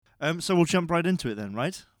So we'll jump right into it then,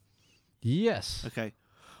 right? Yes. Okay.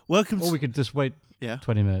 Welcome. Or we could just wait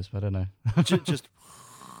 20 minutes, but I don't know. Just.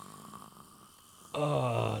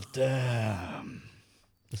 Oh, damn.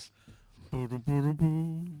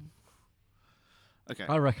 Okay.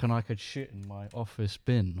 I reckon I could shit in my office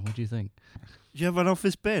bin. What do you think? Do you have an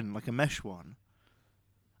office bin, like a mesh one?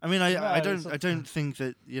 I mean, I don't think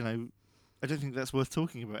that, I don't think that's worth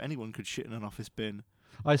talking about. Anyone could shit in an office bin.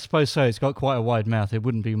 I suppose so. It's got quite a wide mouth. It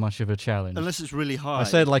wouldn't be much of a challenge. Unless it's really high. I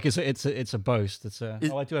said like it's a boast. I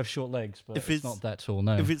do have short legs, but it's not that tall,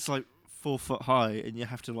 no. If it's like 4 foot high and you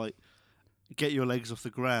have to like get your legs off the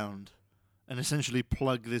ground and essentially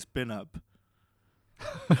plug this bin up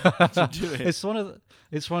to do it. It's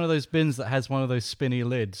one of those bins that has one of those spinny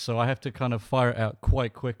lids, so I have to kind of fire it out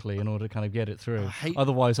quite quickly in order to kind of get it through.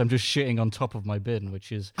 Otherwise, I'm just shitting on top of my bin,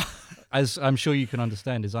 which is, as I'm sure you can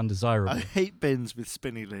understand, is undesirable. I hate bins with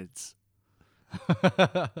spinny lids.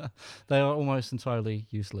 They are almost entirely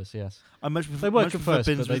useless. Yes, I much prefer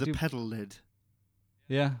bins with a pedal lid.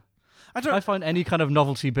 Yeah. I find any kind of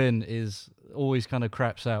novelty bin is always kind of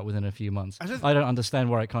craps out within a few months. I don't understand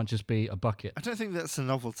why it can't just be a bucket. I don't think that's a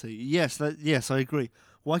novelty. Yes, I agree.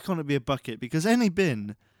 Why can't it be a bucket? Because any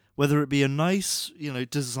bin, whether it be a nice,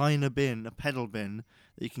 designer bin, a pedal bin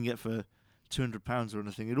that you can get for £200 or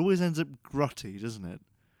anything, it always ends up grotty, doesn't it?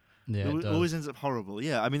 Yeah, it does. Always ends up horrible.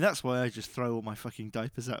 Yeah, I mean that's why I just throw all my fucking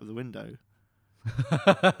diapers out of the window.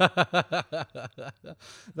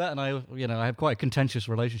 That and I have quite a contentious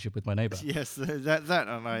relationship with my neighbour. Yes, that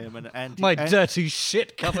and I am an dirty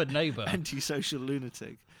shit-covered neighbour. Antisocial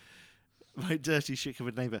lunatic. My dirty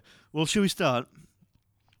shit-covered neighbour. Well, shall we start?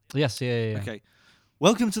 Yes, yeah. Okay.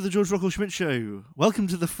 Welcome to the George Rockall-Schmidt Show. Welcome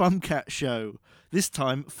to the Fumcat Show. This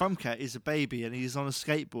time, Fumcat is a baby and he's on a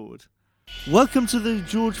skateboard. Welcome to the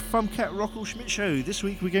George Fumcat Rockall-Schmidt Show. This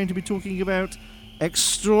week we're going to be talking about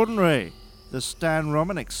Extraordinary, the Stan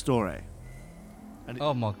Romanek story.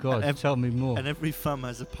 Oh my god, tell me more. And every thumb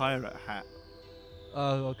has a pirate hat.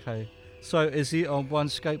 Oh, okay. So is he on one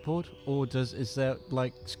skateboard, or is there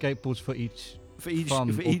like skateboards for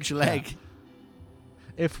each leg?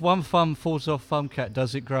 If one thumb falls off Fumcat,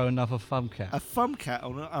 does it grow another Fumcat? A Fumcat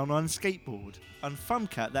on skateboard. On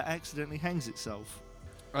Fumcat that accidentally hangs itself.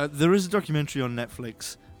 There is a documentary on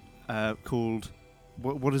Netflix called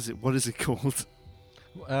what is it? What is it called?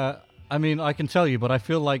 I mean, I can tell you, but I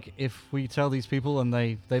feel like if we tell these people and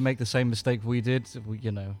they make the same mistake we did, we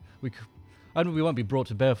won't be brought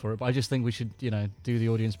to bear for it. But I just think we should, do the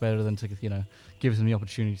audience better than to, give them the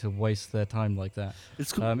opportunity to waste their time like that.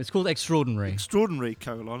 It's called Extraordinary. Extraordinary: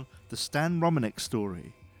 the Stan Romanek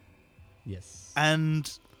story. Yes.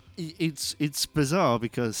 And it's bizarre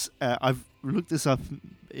because I've looked this up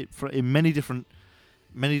in many different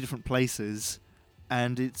places,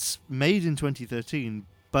 and it's made in 2013.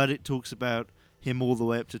 But it talks about him all the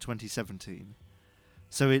way up to 2017.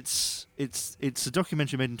 So it's a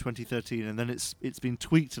documentary made in 2013, and then it's been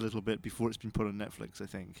tweaked a little bit before it's been put on Netflix, I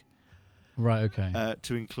think. Right. Okay.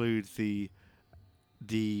 To include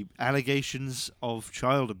the allegations of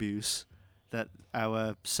child abuse that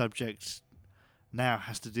our subject now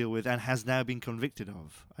has to deal with and has now been convicted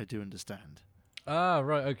of. I do understand. Ah,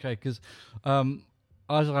 right. Okay. Because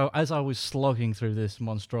as I was slogging through this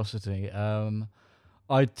monstrosity,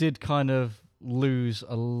 I did kind of lose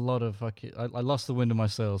a lot of. I lost the wind of my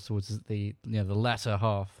sails towards the latter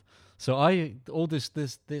half. So all this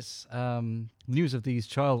news of these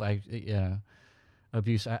child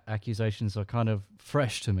abuse accusations are kind of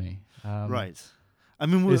fresh to me. Right. I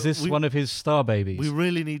mean, is this one of his star babies? We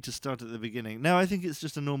really need to start at the beginning. No, I think it's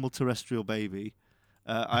just a normal terrestrial baby.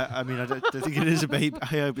 I mean, I don't think it is a baby. I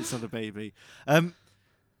hope it's not a baby.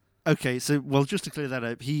 Okay, so just to clear that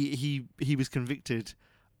up, he was convicted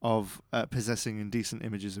of possessing indecent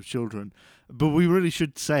images of children, but we really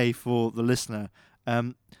should say for the listener,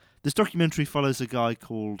 this documentary follows a guy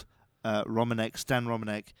called Romanek, Stan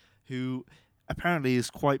Romanek, who apparently is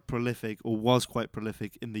quite prolific, or was quite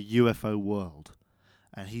prolific, in the UFO world,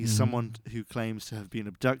 and he's someone who claims to have been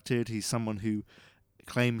abducted. He's someone who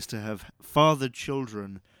claims to have fathered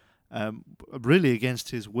children, really against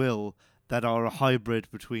his will, that are a hybrid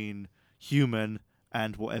between human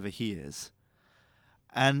and whatever he is.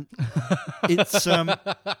 And it's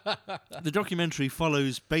the documentary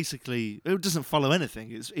follows basically. It doesn't follow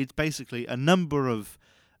anything. It's basically a number of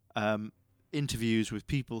interviews with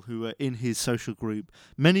people who are in his social group.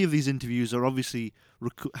 Many of these interviews are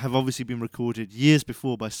have obviously been recorded years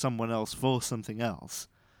before by someone else for something else.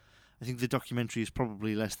 I think the documentary is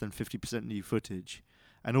probably less than 50% new footage,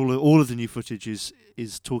 and all of the new footage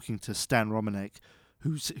is talking to Stan Romanek,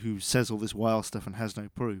 who says all this wild stuff and has no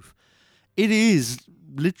proof. It is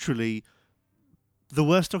literally the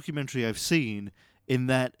worst documentary I've seen in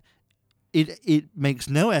that it makes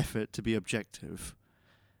no effort to be objective.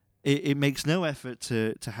 It makes no effort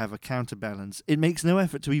to have a counterbalance. It makes no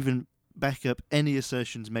effort to even back up any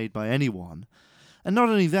assertions made by anyone. And not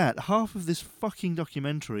only that, half of this fucking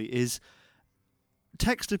documentary is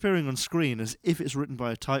text appearing on screen as if it's written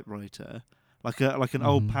by a typewriter, like an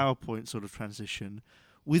old PowerPoint sort of transition,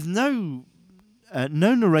 with no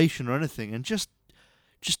narration or anything, and just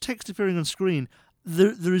text appearing on screen.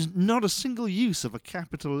 There is not a single use of a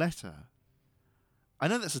capital letter. I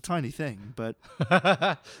know that's a tiny thing, but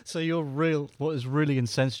so what has really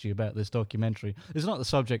incensed you about this documentary is not the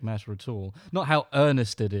subject matter at all, not how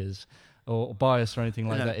earnest it is, or biased or anything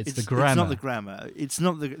like that. It's the grammar. It's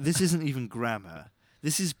not the grammar. This isn't even grammar.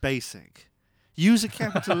 This is basic. Use a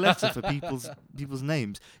capital letter for people's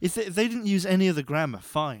names. If they didn't use any other grammar,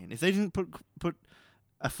 fine. If they didn't put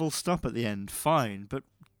a full stop at the end, fine. But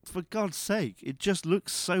for God's sake, it just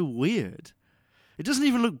looks so weird. It doesn't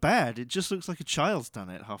even look bad. It just looks like a child's done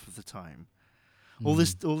it half of the time. All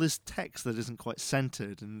this text that isn't quite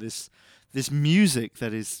centered, and this music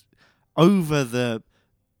that is over the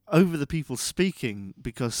people speaking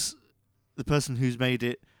because the person who's made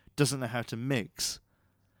it doesn't know how to mix.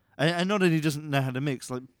 And not only doesn't know how to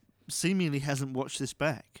mix, like seemingly hasn't watched this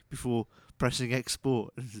back before pressing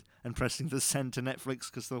export and pressing the send to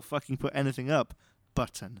Netflix because they'll fucking put anything up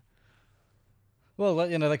button. Well,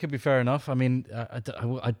 that could be fair enough. I mean,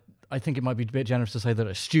 I think it might be a bit generous to say that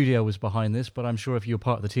a studio was behind this, but I'm sure if you're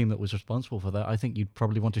part of the team that was responsible for that, I think you'd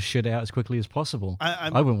probably want to shit it out as quickly as possible.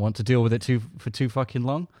 I wouldn't want to deal with it for too fucking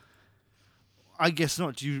long. I guess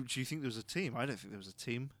not. Do you think there was a team? I don't think there was a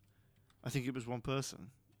team. I think it was one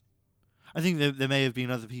person. I think there may have been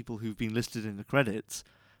other people who've been listed in the credits,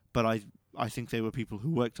 but I think they were people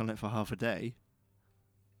who worked on it for half a day.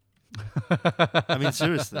 I mean,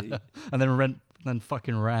 seriously. And then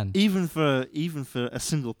fucking ran. Even for a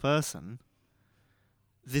single person,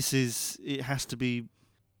 it has to be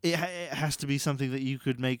something that you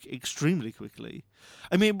could make extremely quickly.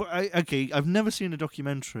 I mean, I've never seen a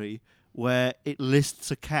documentary where it lists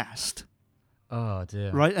a cast. Oh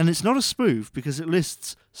dear. Right, and it's not a spoof because it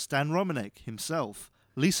lists Stan Romanek himself,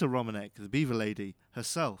 Lisa Romanek, the Beaver Lady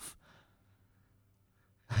herself.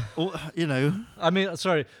 Or, I mean,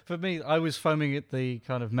 sorry. For me, I was foaming at the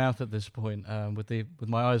kind of mouth at this point, with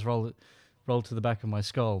my eyes rolled to the back of my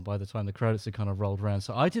skull by the time the credits had kind of rolled around.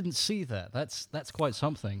 So I didn't see that. That's quite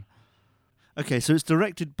something. Okay, so it's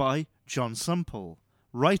directed by John Sumpel.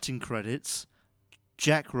 Writing credits: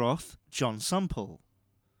 Jack Roth, John Sumpel.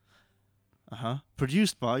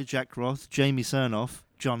 Produced by Jack Roth, Jamie Cernoff,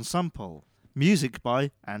 John Sumpel. Music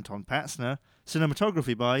by Anton Patzner.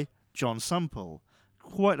 Cinematography by John Sumpel.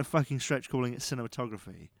 Quite a fucking stretch calling it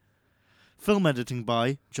cinematography. Film editing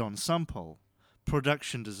by John Sumpel.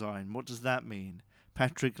 Production design, what does that mean?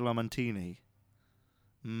 Patrick Lamontini.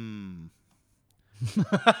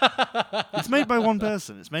 It's made by one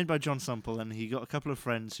person. It's made by John Sumpel, and he got a couple of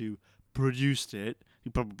friends who produced it, who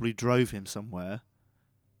probably drove him somewhere.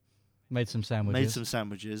 Made some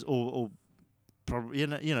sandwiches, or probably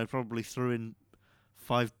probably threw in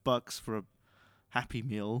 $5 for a Happy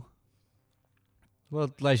Meal.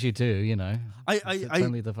 Well, as you do, it's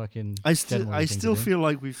only the fucking. I still feel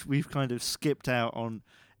like we've kind of skipped out on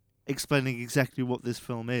explaining exactly what this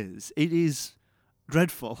film is. It is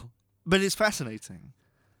dreadful, but it's fascinating.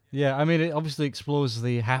 Yeah, I mean, it obviously explores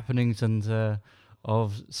the happenings and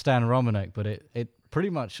of Stan Romanek, but it pretty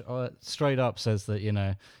much straight up says that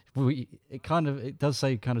it does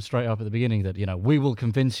say kind of straight up at the beginning that we will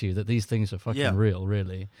convince you that these things are fucking real,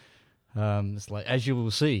 really. It's like, as you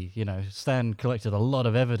will see, Stan collected a lot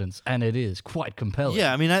of evidence, and it is quite compelling.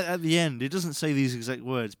 Yeah, I mean, at the end, it doesn't say these exact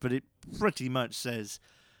words, but it pretty much says,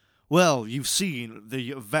 well, you've seen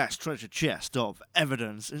the vast treasure chest of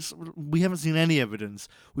evidence. We haven't seen any evidence.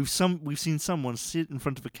 We've seen someone sit in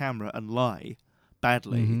front of a camera and lie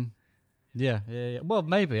badly. Mm-hmm. Yeah. Well,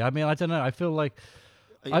 maybe. I mean, I don't know. I feel like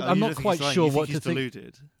I'm not quite sure what to think.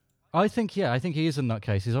 Deluded? I think he is a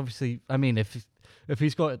nutcase. He's obviously. I mean, if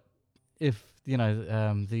he's got. If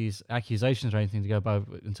these accusations or anything to go by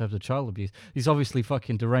in terms of child abuse, he's obviously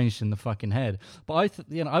fucking deranged in the fucking head. But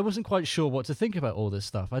I wasn't quite sure what to think about all this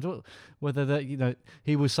stuff. I don't whether that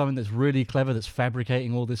he was something that's really clever, that's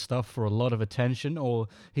fabricating all this stuff for a lot of attention, or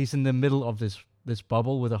he's in the middle of this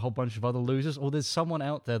bubble with a whole bunch of other losers, or there's someone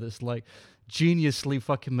out there that's like geniusly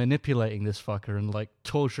fucking manipulating this fucker and like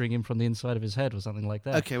torturing him from the inside of his head or something like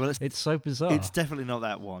that. Okay, well, it's so bizarre. It's definitely not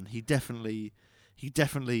that one. He definitely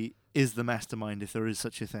is the mastermind, if there is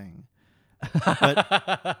such a thing.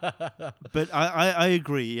 But I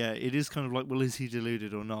agree. Yeah, it is kind of like, well, is he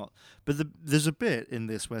deluded or not? But there's a bit in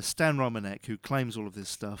this where Stan Romanek, who claims all of this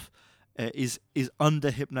stuff, is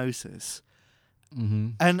under hypnosis,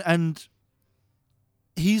 and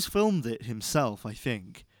he's filmed it himself, I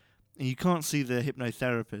think. And you can't see the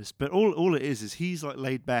hypnotherapist, but all it is he's like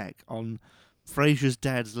laid back on Frasier's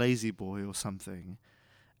dad's lazy boy or something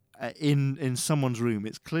in someone's room.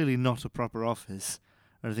 It's clearly not a proper office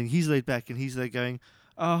or anything. He's laid back and he's there going,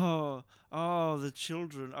 oh, the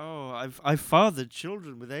children. Oh, I've fathered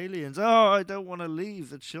children with aliens. Oh, I don't want to leave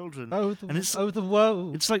the children. The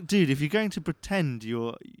woe. It's like, dude, if you're going to pretend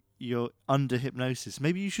you're under hypnosis,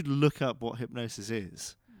 maybe you should look up what hypnosis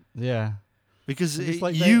is. Yeah. Because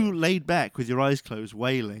you laid back with your eyes closed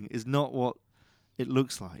wailing is not what it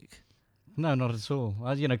looks like. No, not at all.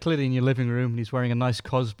 Clearly in your living room, and he's wearing a nice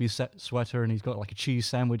Cosby sweater, and he's got like a cheese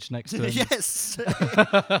sandwich next to him. Yes!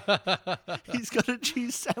 He's got a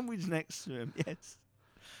cheese sandwich next to him, yes.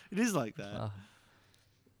 It is like that.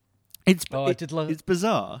 It's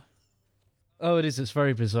bizarre. Oh, it is. It's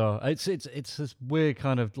very bizarre. It's this weird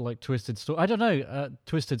kind of like twisted story. I don't know,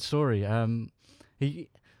 twisted story. He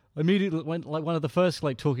immediately went like one of the first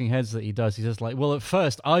like talking heads that he does. He says like, well, at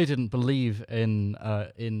first I didn't believe in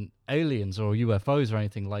aliens or UFOs or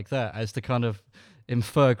anything like that as to kind of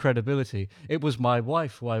infer credibility. It was my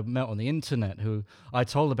wife who I met on the internet who I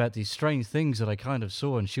told about these strange things that I kind of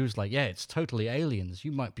saw, and she was like, yeah, it's totally aliens.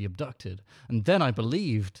 You might be abducted. And then I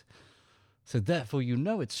believed. So therefore,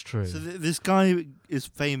 it's true. So this guy is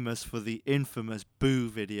famous for the infamous Boo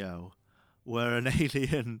video, where an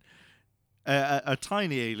alien, a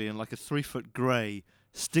tiny alien, like a 3-foot grey,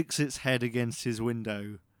 sticks its head against his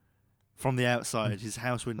window from the outside, his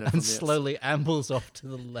house window, and slowly ambles off to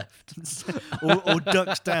the left, or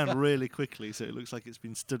ducks down really quickly, so it looks like it's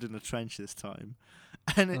been stood in a trench this time.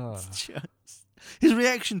 And it's just his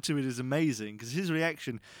reaction to it is amazing, because his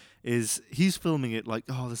reaction is he's filming it like,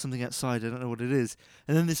 oh, there's something outside, I don't know what it is.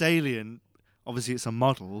 And then this alien, obviously it's a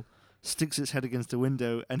model, sticks its head against a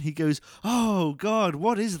window, and he goes, oh, God,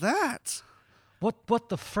 what is that? What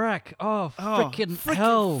the frack? Oh, frickin'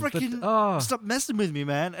 hell. Stop messing with me,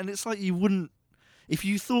 man. And it's like you wouldn't, if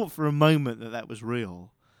you thought for a moment that was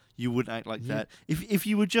real, you wouldn't act like that. If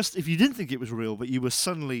you didn't think it was real, but you were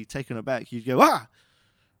suddenly taken aback, you'd go,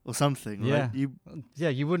 or something. Yeah.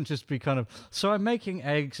 Right? You wouldn't just be kind of, so I'm making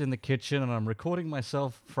eggs in the kitchen and I'm recording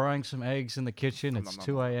myself frying some eggs in the kitchen. It's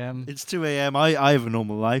 2 a.m. It's 2 a.m. I have a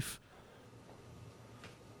normal life.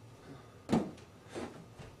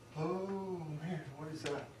 Oh, man, what is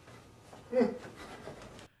that?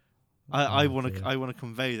 I want to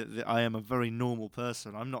convey that I am a very normal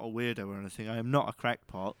person. I'm not a weirdo or anything. I am not a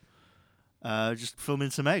crackpot. Just filming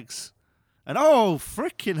some eggs. And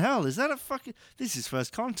frickin' hell, is that a fucking... This is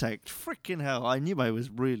First Contact. Frickin' hell, I knew I was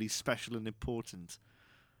really special and important.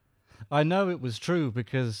 I know it was true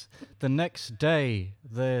because the next day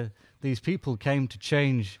these people came to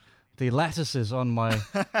change the lattices on my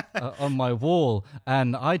on my wall,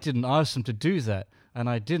 and I didn't ask them to do that, and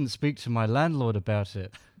I didn't speak to my landlord about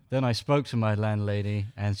it. Then I spoke to my landlady,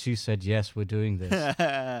 and she said, yes, we're doing this.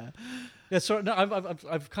 Yeah, so no,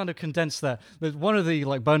 I've kind of condensed that. But one of the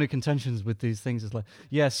like bone of contentions with these things is like,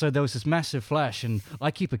 so there was this massive flash, and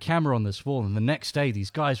I keep a camera on this wall, and the next day these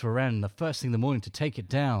guys were around, and the first thing in the morning to take it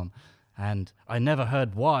down, and I never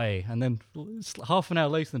heard why. And then half an hour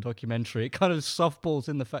later in the documentary, it kind of softballs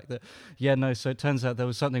in the fact that, so it turns out there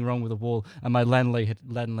was something wrong with the wall, and my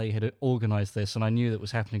landlady had organised this, and I knew that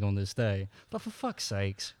was happening on this day. But for fuck's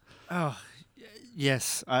sakes. Oh,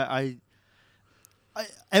 yes,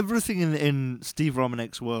 everything in Steve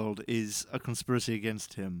Romanek's world is a conspiracy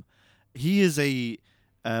against him. He is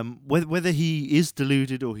whether he is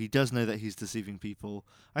deluded or he does know that he's deceiving people.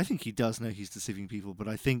 I think he does know he's deceiving people, but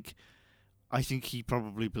I think he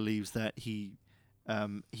probably believes that he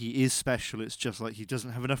is special. It's just like he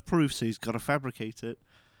doesn't have enough proof, so he's got to fabricate it.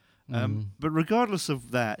 But regardless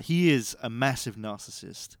of that, he is a massive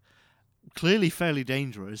narcissist. Clearly fairly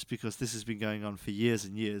dangerous, because this has been going on for years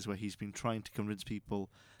and years, where he's been trying to convince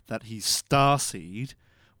people that he's Starseed,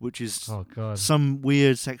 which is some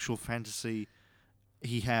weird sexual fantasy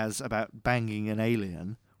he has about banging an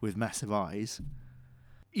alien with massive eyes.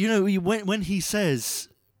 You know, when he says,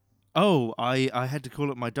 I had to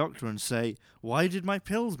call up my doctor and say, why did my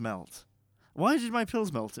pills melt? Why did my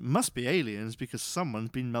pills melt? It must be aliens, because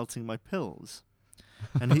someone's been melting my pills.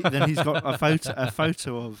 And then he's got a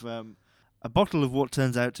photo of a bottle of what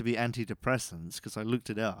turns out to be antidepressants, because I looked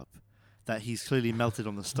it up, that he's clearly melted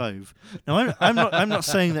on the stove. Now, I'm not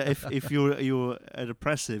saying that if you're a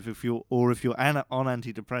depressive, if you're on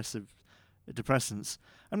antidepressants,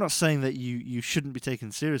 I'm not saying that you shouldn't be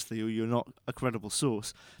taken seriously or you're not a credible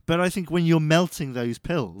source, but I think when you're melting those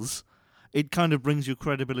pills, it kind of brings your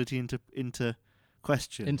credibility into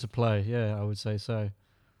question. Into play, yeah, I would say so.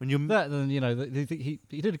 When you're Then he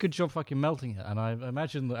did a good job fucking melting it, and I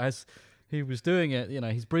imagine that as he was doing it,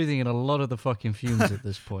 he's breathing in a lot of the fucking fumes at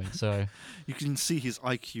this point. So you can see his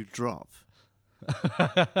IQ drop.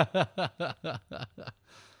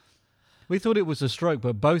 We thought it was a stroke,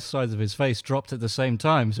 but both sides of his face dropped at the same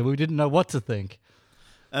time, so we didn't know what to think.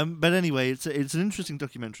 But anyway, it's an interesting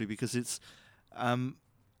documentary because it's a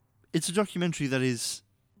documentary that is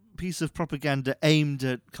a piece of propaganda aimed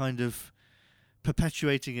at kind of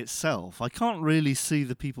perpetuating itself. I can't really see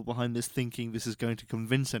the people behind this thinking this is going to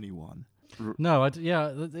convince anyone. No, it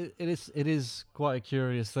is quite a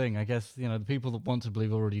curious thing. I guess the people that want to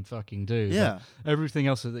believe already fucking do. Yeah. Everything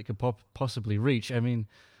else that it could possibly reach, I mean,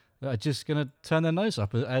 are just going to turn their nose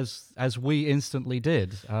up as we instantly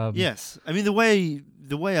did. Yes, I mean the way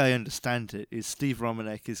I understand it is Steve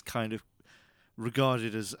Romanek is kind of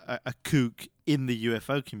regarded as a kook in the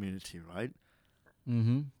UFO community, right?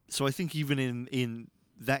 Mm-hmm. So I think even in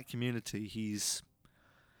that community, he's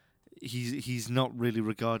not really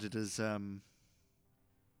regarded as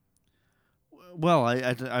well.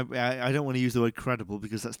 I don't want to use the word credible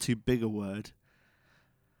because that's too big a word.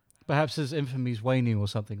 Perhaps his infamy's waning or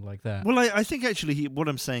something like that. Well, I think actually what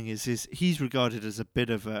I'm saying is he's regarded as a bit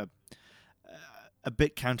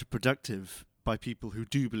counterproductive by people who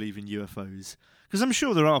do believe in UFOs. Because I'm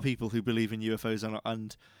sure there are people who believe in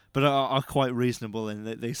UFOs but are quite reasonable, and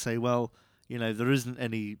they say, well, there isn't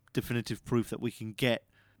any definitive proof that we can get,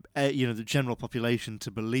 the general population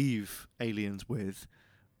to believe aliens with.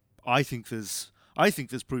 I think there's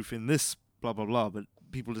proof in this, blah blah blah, but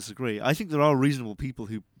people disagree. I think there are reasonable people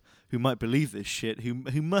who might believe this shit,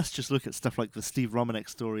 who must just look at stuff like the Steve Romanek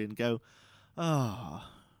story and go,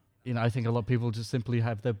 I think a lot of people just simply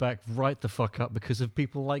have their back right the fuck up because of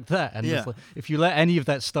people like that. And yeah. If you let any of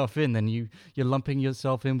that stuff in, then you're lumping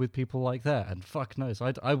yourself in with people like that. And fuck knows,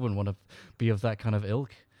 I wouldn't want to be of that kind of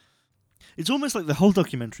ilk. It's almost like the whole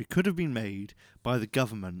documentary could have been made by the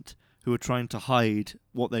government who are trying to hide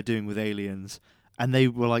what they're doing with aliens, and they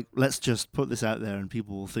were like, let's just put this out there and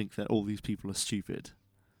people will think that all these people are stupid.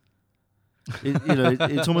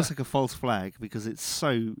 It's almost like a false flag because it's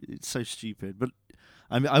so stupid. But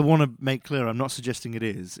I want to make clear, I'm not suggesting it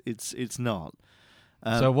is. It's not.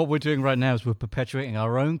 So what we're doing right now is we're perpetuating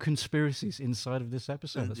our own conspiracies inside of this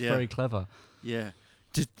episode. That's very clever. Yeah.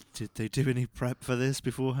 Did they do any prep for this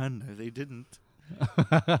beforehand? No, they didn't.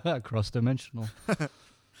 Cross-dimensional.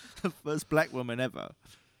 The first black woman ever.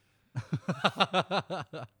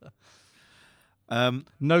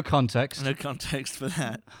 No context. No context for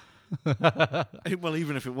that. Well,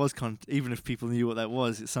 even if it was, even if people knew what that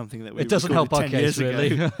was, it's something that we. It doesn't help our 10 case, years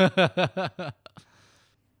really. ago.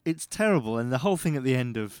 It's terrible, and the whole thing at the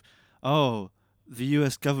end of, the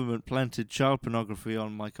U.S. government planted child pornography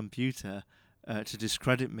on my computer to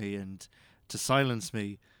discredit me and to silence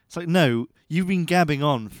me. It's like, no, you've been gabbing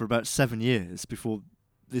on for about 7 years before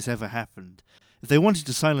this ever happened. If they wanted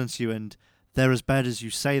to silence you and they're as bad as you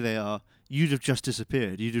say they are, you'd have just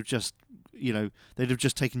disappeared. You'd have just, they'd have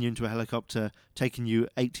just taken you into a helicopter, taken you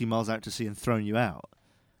 80 miles out to sea and thrown you out.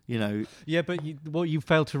 Yeah, but what you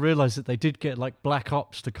failed to realize that they did get like black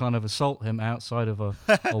ops to kind of assault him outside of a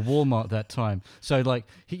Walmart that time. So like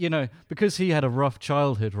because he had a rough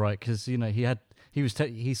childhood, right? Because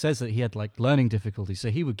he says that he had like learning difficulties, so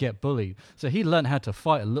he would get bullied. So he learned how to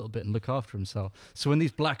fight a little bit and look after himself. So when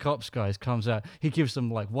these black ops guys comes out, he gives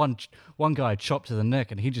them like one guy a chop to the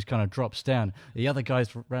neck, and he just kind of drops down. The other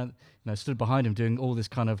guys stood behind him doing all this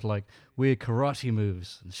kind of like weird karate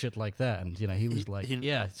moves and shit like that. And he was like,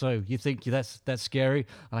 yeah. So you think that's scary?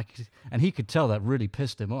 And he could tell that really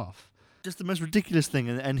pissed him off. Just the most ridiculous thing,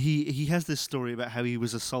 and he has this story about how he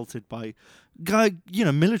was assaulted by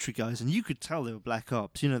military guys, and you could tell they were black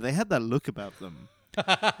ops. They had that look about them.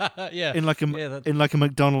 Yeah. In like a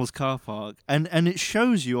McDonald's car park, and it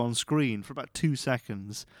shows you on screen for about 2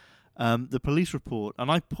 seconds the police report, and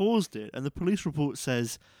I paused it, and the police report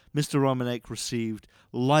says Mr. Romanek received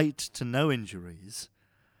light to no injuries,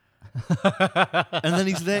 and then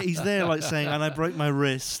he's there like saying, and I broke my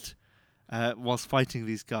wrist whilst fighting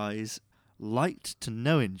these guys. Light to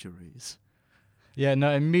no injuries. Yeah, no,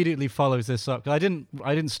 immediately follows this up. I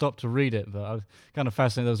didn't stop to read it, but I was kind of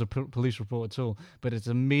fascinated there was a police report at all. But it's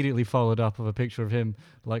immediately followed up of a picture of him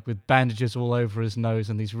like with bandages all over his nose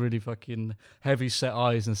and these really fucking heavy set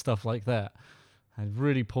eyes and stuff like that. and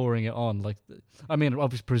really pouring it on. Like, I mean,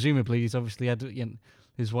 obviously, presumably he's obviously had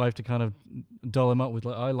his wife to kind of doll him up with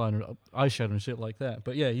like eyeliner, eyeshadow and shit like that.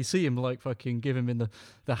 But yeah, you see him like fucking give him in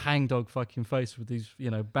the hangdog fucking face with these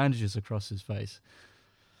bandages across his face.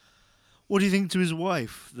 What do you think to his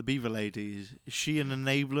wife, the beaver lady? Is she an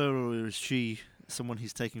enabler, or is she someone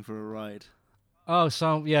he's taking for a ride? Oh,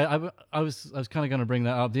 so yeah, I was kind of going to bring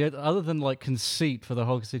that up. Other than like conceit for the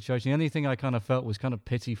whole situation, the only thing I kind of felt was kind of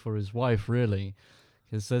pity for his wife, really,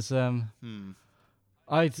 because there's I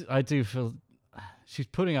do feel she's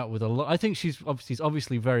putting up with a lot. I think she's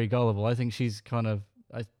obviously very gullible. I think she's kind of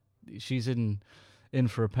she's in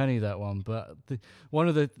for a penny, that one. But one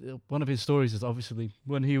of his stories is obviously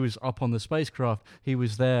when he was up on the spacecraft, he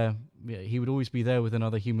was there. He would always be there with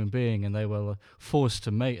another human being, and they were forced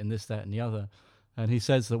to mate and this, that, and the other. And he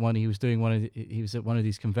says that when he was doing he was at one of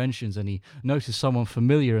these conventions, and he noticed someone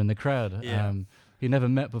familiar in the crowd. Yeah. He never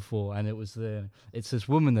met before, and it's this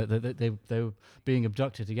woman that they were being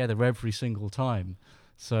abducted together every single time.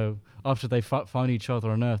 So after they find each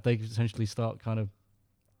other on Earth, they essentially start kind of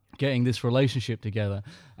getting this relationship together.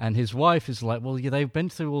 And his wife is like, well, yeah, they've been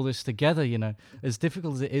through all this together, as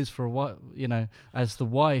difficult as it is for what, as the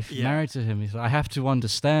wife married to him. He's like, I have to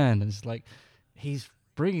understand. And it's like, he's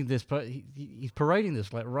bringing this, but he's parading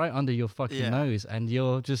this like right under your fucking nose, and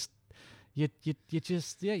you're just, you're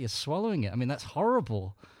swallowing it. I mean, that's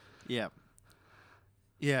horrible. Yeah.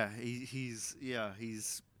 Yeah, he's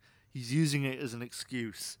using it as an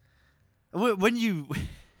excuse. When you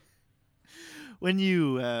when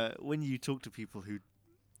you talk to people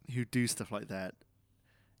who do stuff like that,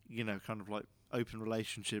 kind of like open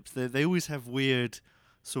relationships, they always have weird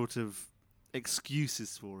sort of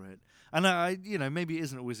excuses for it. And I maybe it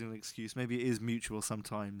isn't always an excuse. Maybe it is mutual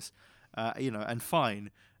sometimes, and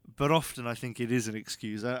fine. But often I think it is an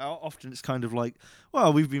excuse. Often it's kind of like,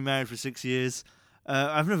 well, we've been married for 6 years.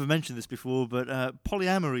 I've never mentioned this before, but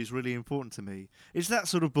polyamory is really important to me. It's that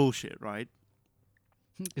sort of bullshit, right?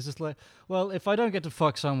 It's just like, well, if I don't get to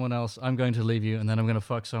fuck someone else, I'm going to leave you, and then I'm going to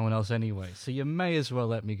fuck someone else anyway. So you may as well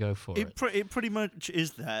let me go for it. It pretty much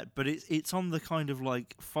is that, but it's on the kind of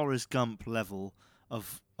like Forrest Gump level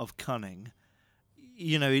of cunning.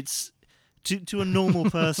 It's to a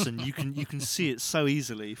normal person, you can see it so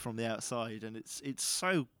easily from the outside, and it's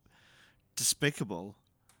so despicable.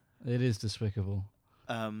 It is despicable.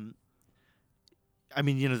 I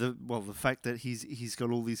mean, the fact that he's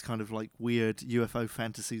got all these kind of like weird UFO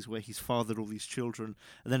fantasies where he's fathered all these children,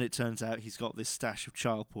 and then it turns out he's got this stash of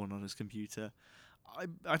child porn on his computer.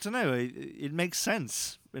 I don't know. It makes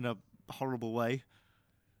sense in a horrible way.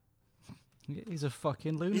 He's a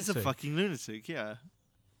fucking lunatic. Yeah.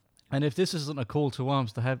 And if this isn't a call to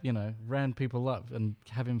arms to have, round people up and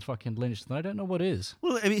have him fucking lynched, then I don't know what is.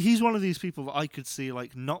 Well, I mean, he's one of these people that I could see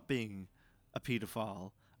like not being a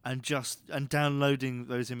paedophile and downloading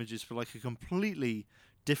those images for like a completely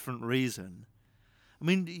different reason. I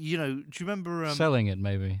mean, do you remember selling it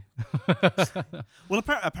maybe? Well,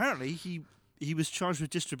 apparently he was charged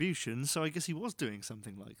with distribution, so I guess he was doing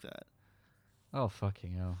something like that. Oh,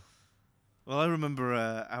 fucking hell. Well, I remember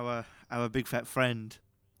our big fat friend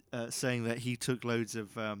saying that he took loads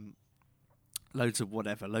of not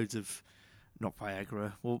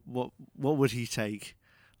Viagra. What would he take?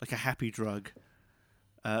 Like a happy drug,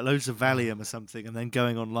 loads of Valium or something, and then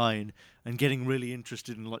going online and getting really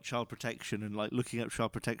interested in like child protection and like looking up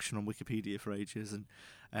child protection on Wikipedia for ages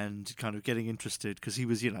and kind of getting interested because he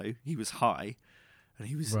was high. And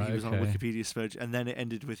he was on a Wikipedia search, and then it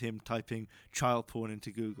ended with him typing child porn into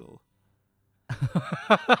Google.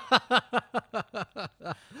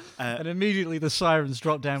 And immediately the sirens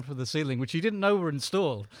dropped down from the ceiling, which he didn't know were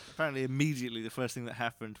installed. Apparently, immediately the first thing that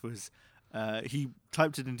happened was he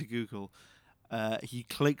typed it into Google. He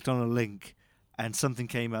clicked on a link, and something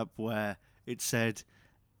came up where it said,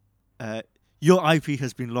 "Your IP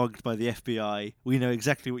has been logged by the FBI. We know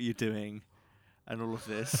exactly what you're doing." And all of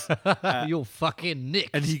this. You're fucking nicked.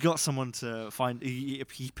 And he got someone to find...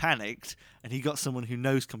 He panicked, and he got someone who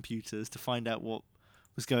knows computers to find out what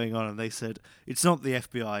was going on. And they said, it's not the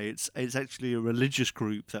FBI, it's actually a religious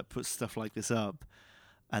group that puts stuff like this up.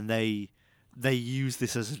 And they use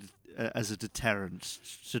this as a deterrent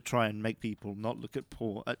to try and make people not look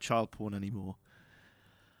at child porn anymore.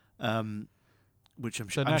 Which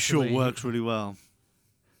I'm sure works really well.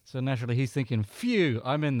 So naturally, he's thinking, phew,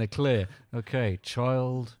 I'm in the clear. Okay,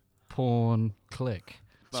 child porn click.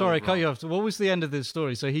 Sorry, I cut you off. So what was the end of this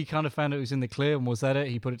story? So he kind of found it was in the clear, and was that it?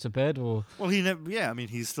 He put it to bed, or? Well, he never. Yeah, I mean,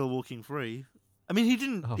 he's still walking free. I mean, he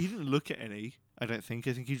didn't look at any. I don't think.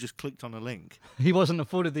 I think he just clicked on a link. He wasn't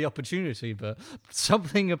afforded the opportunity, but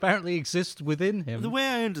something apparently exists within him. The way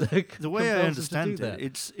I understand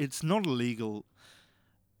it, it's not illegal.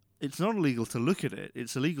 It's not illegal to look at it.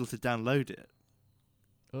 It's illegal to download it.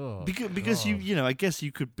 Oh, because you know, I guess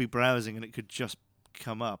you could be browsing and it could just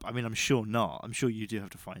come up. I mean, I'm sure not. I'm sure you do have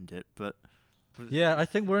to find it, but yeah, I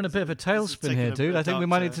think we're in a bit of a tailspin here, dude. I think we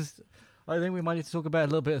might need to. I think we might need to talk about a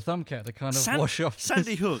little bit of Thumbcat to kind of wash off.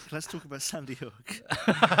 Sandy Hook. Let's talk about Sandy Hook.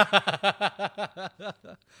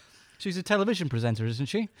 She's a television presenter, isn't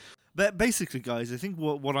she? But basically, guys, I think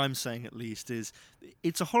what I'm saying at least is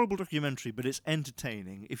it's a horrible documentary, but it's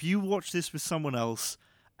entertaining. If you watch this with someone else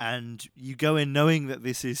and you go in knowing that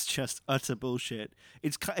this is just utter bullshit,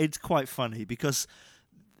 it's quite funny because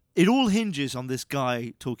it all hinges on this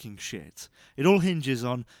guy talking shit. It all hinges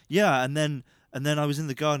on, and then I was in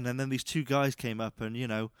the garden and then these two guys came up and,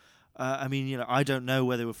 I don't know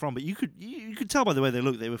where they were from, but you could tell by the way they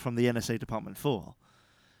looked they were from the NSA Department 4.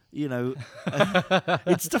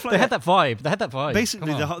 It's stuff like They had that vibe.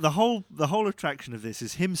 Basically, the whole attraction of this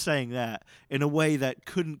is him saying that in a way that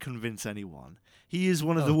couldn't convince anyone. He is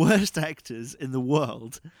one of the worst actors in the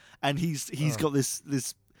world, and he's got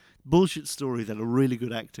this bullshit story that a really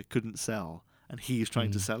good actor couldn't sell, and he's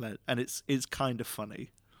trying to sell it, and it's kind of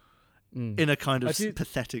funny, in a kind of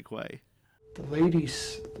pathetic way. The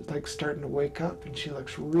lady's like starting to wake up, and she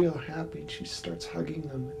looks real happy, and she starts hugging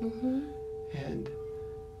them, and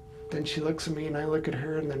then she looks at me, and I look at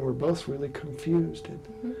her, and then we're both really confused,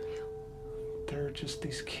 and they're just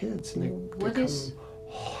these kids, and they come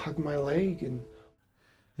hug my leg, and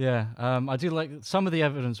yeah, I do like some of the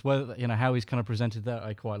evidence, whether how he's kind of presented that.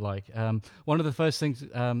 I quite like. One of the first things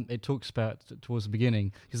it talks about towards the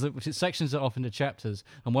beginning, because it sections it off into chapters,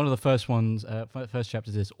 and one of the first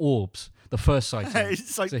chapters is orbs, the first sighting.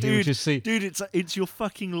 It's like, so dude, it's your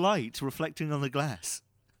fucking light reflecting on the glass.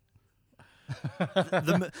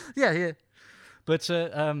 Yeah. But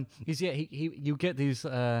you get these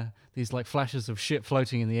like flashes of shit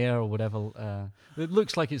floating in the air or whatever. It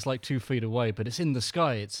looks like it's like 2 feet away, but it's in the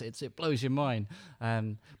sky. It blows your mind.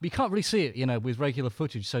 But you can't really see it, with regular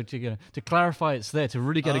footage. So to clarify it's there, to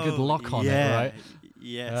really get a good lock on it, right?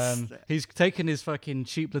 Yes. He's taken his fucking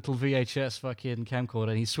cheap little VHS fucking camcorder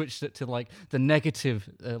and he switched it to like the negative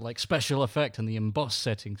like special effect and the emboss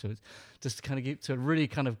setting to it, just to kind of to really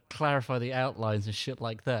kind of clarify the outlines and shit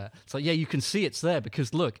like that. It's like, you can see it's there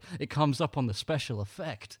because look, it comes up on the special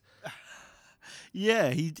effect.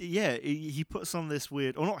 He puts on this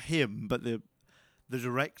weird, or not him, but the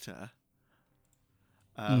director,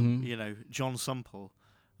 John Sumple.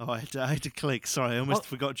 Oh, I had to click. Sorry, I almost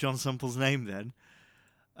forgot John Sumple's name then.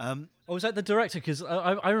 Was that the director? Because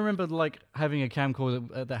I remember like having a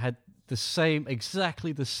camcorder that had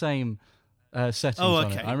exactly the same settings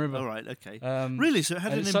on it. I remember. All right, okay. Really? So it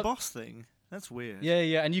had an emboss thing? That's weird.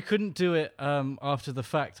 Yeah, and you couldn't do it after the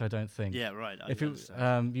fact, I don't think. Yeah, right.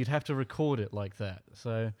 You'd have to record it like that.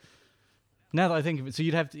 So now that I think of it, so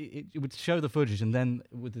you'd have to. It would show the footage, and then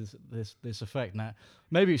with this effect. Now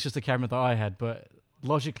maybe it's just the camera that I had, but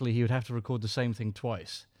logically he would have to record the same thing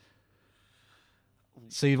twice.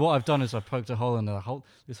 See, what I've done is I poked a hole in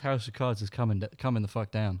this house of cards is coming the fuck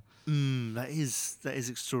down. That is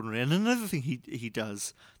extraordinary. And another thing he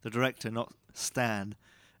does, the director, not Stan,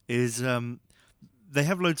 is they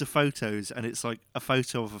have loads of photos, and it's like a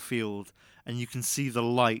photo of a field, and you can see the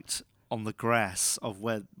light on the grass of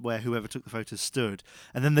where whoever took the photo stood,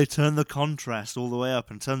 and then they turn the contrast all the way up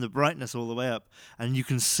and turn the brightness all the way up, and you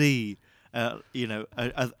can see a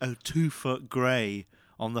 2-foot grey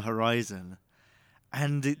on the horizon.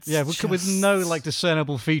 And it's with no like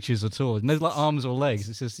discernible features at all. No like arms or legs.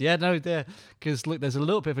 It's just because look, there's a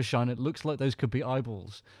little bit of a shine. It looks like those could be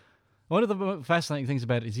eyeballs. One of the fascinating things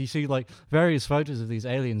about it is you see like various photos of these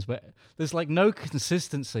aliens, but there's like no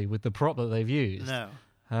consistency with the prop that they've used. No.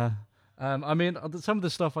 I mean, some of the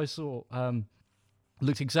stuff I saw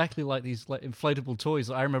looked exactly like these like inflatable toys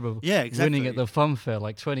that I remember winning at the fun fair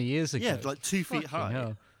like 20 years ago. Yeah, like 2 feet high.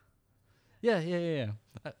 Hell. Yeah.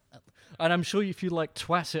 And I'm sure if you like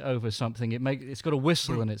twat it over something, it's got a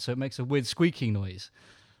whistle in it, so it makes a weird squeaking noise.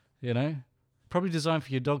 Probably designed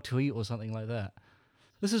for your dog to eat or something like that.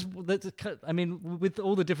 I mean, with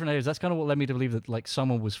all the different areas, that's kind of what led me to believe that like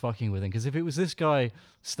someone was fucking with him. Because if it was this guy,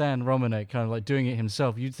 Stan Romanek, kind of like doing it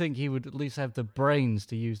himself, you'd think he would at least have the brains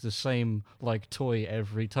to use the same like toy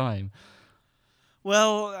every time.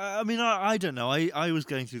 Well, I mean, I don't know. I was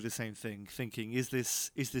going through the same thing, thinking, is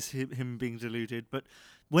this him being deluded? But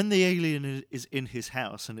when the alien is in his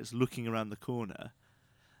house and it's looking around the corner,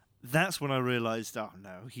 that's when I realised, oh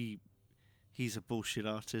no, he's a bullshit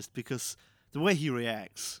artist, because the way he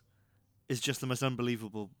reacts is just the most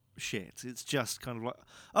unbelievable shit. It's just kind of like,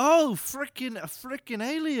 oh, a frickin'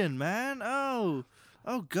 alien, man. Oh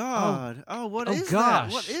God. Oh, what is that?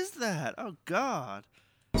 What is that? Oh God.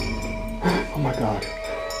 Oh my God.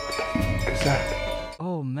 What is that?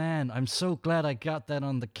 Oh man, I'm so glad I got that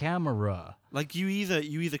on the camera. Like you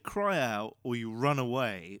either cry out or you run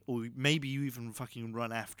away or maybe you even fucking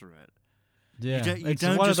run after it. Yeah, You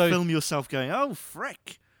don't just film yourself going, oh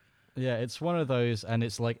frick. Yeah, it's one of those, and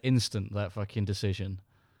it's like instant, that fucking decision.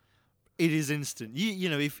 It is instant. You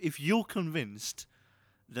know, if you're convinced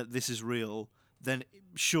that this is real, then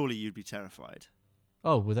surely you'd be terrified.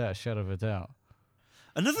 Oh, without a shadow of a doubt.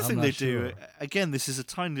 Another thing they do, again, this is a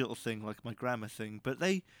tiny little thing like my grammar thing, but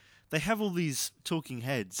they have all these talking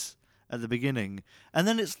heads at the beginning, and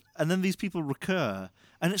then these people recur,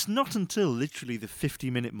 and it's not until literally the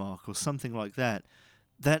 50-minute mark or something like that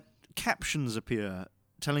that captions appear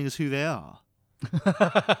telling us who they are.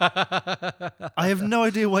 I have no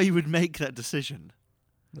idea why you would make that decision.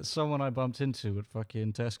 That's someone I bumped into at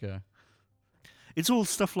fucking Tesco. It's all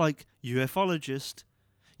stuff like ufologist,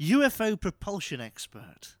 UFO propulsion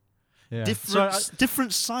expert, Yeah.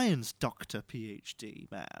 different science doctor,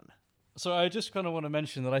 PhD, man. So I just kind of want to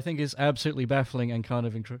mention that I think it's absolutely baffling and kind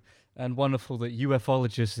of and wonderful that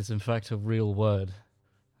ufologist is in fact a real word.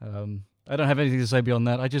 I don't have anything to say beyond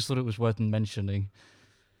that. I just thought it was worth mentioning.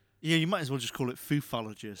 Yeah, you might as well just call it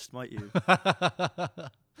foophologist, might you?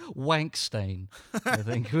 Wankstain, I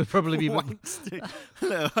think, would probably be... Wankstain.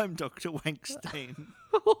 Hello, I'm Dr. Wankstain.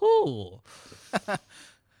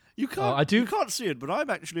 You can't see it, but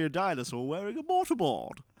I'm actually a dinosaur wearing a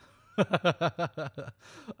mortarboard.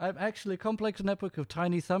 I'm actually a complex network of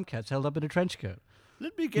tiny thumbcats held up in a trench coat.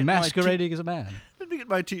 Let me get masquerading as a man. Let me get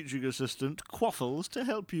my teaching assistant, Quaffles, to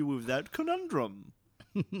help you with that conundrum.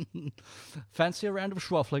 Fancy a round of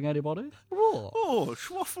schwaffling, anybody? Oh,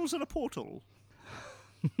 Schwaffles in a portal.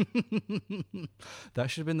 That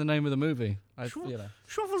should have been the name of the movie.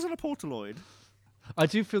 Schwaffles in a portaloid. I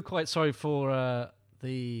do feel quite sorry for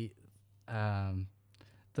the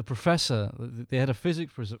professor. They had a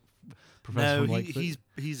physics professor. No,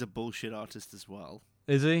 he's a bullshit artist as well.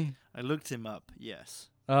 Is he? I looked him up, yes.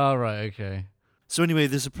 Oh, right, okay. So anyway,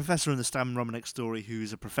 there's a professor in the Stan Romanek story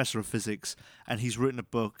who's a professor of physics, and he's written a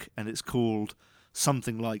book, and it's called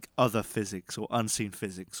something like Other Physics or Unseen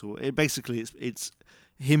Physics, or it's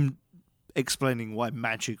him explaining why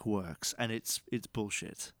magic works, and it's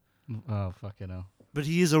bullshit. Oh, fucking hell. But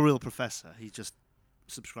he is a real professor. He just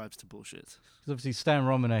subscribes to bullshit. Because obviously Stan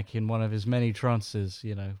Romanek, in one of his many trances,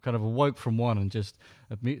 kind of awoke from one and just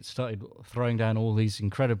started throwing down all these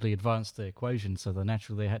incredibly advanced equations. So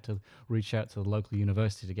naturally they had to reach out to the local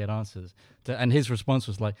university to get answers. And his response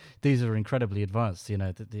was like, "These are incredibly advanced.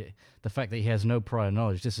 The fact that he has no prior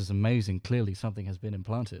knowledge, this is amazing. Clearly something has been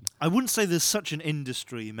implanted." I wouldn't say there's such an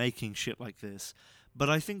industry making shit like this, but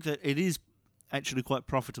I think that it is actually quite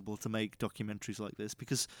profitable to make documentaries like this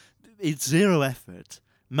because it's zero effort.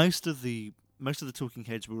 Most of the talking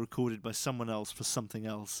heads were recorded by someone else for something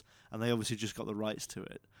else, and they obviously just got the rights to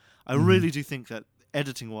it. I really do think that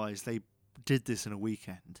editing-wise, they did this in a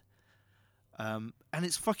weekend, and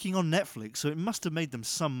it's fucking on Netflix, so it must have made them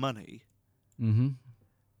some money. Mm-hmm.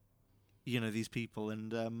 These people,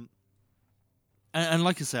 and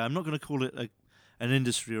like I say, I'm not going to call it an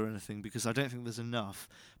industry or anything because I don't think there's enough.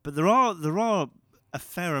 But there are a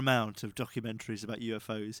fair amount of documentaries about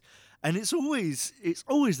UFOs, and it's always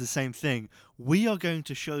the same thing. We are going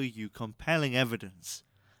to show you compelling evidence,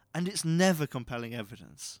 and it's never compelling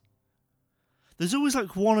evidence. There's always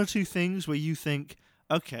like one or two things where you think,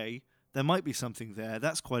 okay, there might be something there.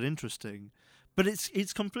 That's quite interesting, but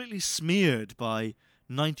it's completely smeared by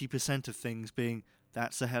 90% of things being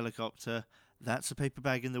that's a helicopter, that's a paper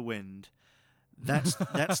bag in the wind.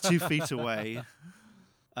 That's 2 feet away.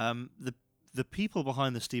 The people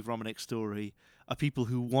behind the Steve Romanek story are people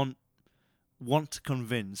who want to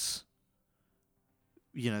convince,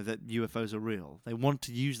 that UFOs are real. They want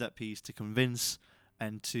to use that piece to convince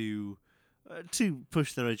and to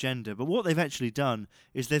push their agenda. But what they've actually done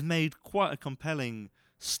is they've made quite a compelling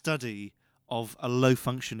study of a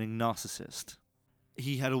low-functioning narcissist.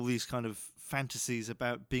 He had all these kind of fantasies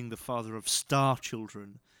about being the father of star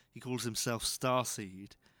children. He calls himself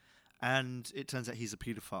Starseed, and it turns out he's a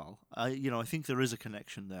paedophile. I think there is a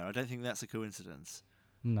connection there. I don't think that's a coincidence.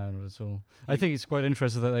 No, not at all. I think it's quite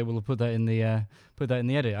interesting that they will put that in the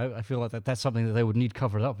edit. I feel like that's something that they would need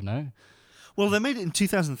covered up. No. Well, they made it in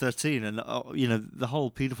 2013, and the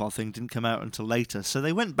whole paedophile thing didn't come out until later, so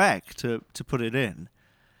they went back to put it in.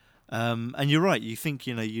 And you're right. You think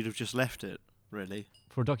you'd have just left it, really.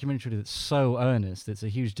 For a documentary that's so earnest, it's a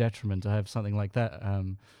huge detriment to have something like that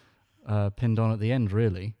pinned on at the end,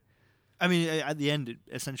 really. I mean, at the end, it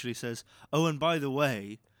essentially says, "Oh, and by the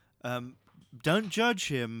way, don't judge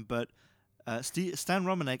him, but Stan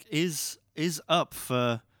Romanek is up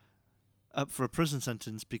for a prison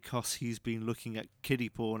sentence because he's been looking at kiddie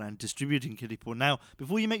porn and distributing kiddie porn. Now,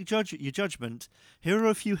 before you make your judgment, here are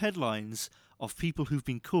a few headlines of people who've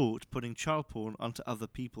been caught putting child porn onto other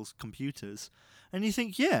people's computers." And you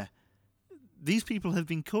think, yeah, these people have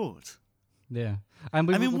been caught. Yeah. And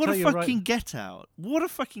what a fucking get out. What a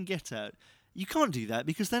fucking get out. You can't do that,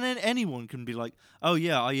 because then anyone can be like, "Oh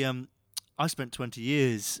yeah, I spent 20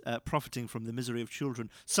 years profiting from the misery of children.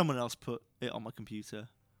 Someone else put it on my computer."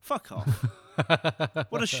 Fuck off.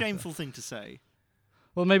 What a shameful thing to say.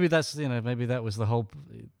 Well, maybe that's, maybe that was the whole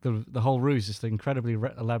ruse, just an incredibly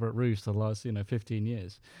elaborate ruse for the last, 15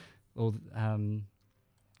 years. Or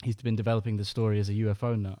he's been developing the story as a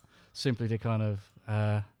UFO nut, simply to kind of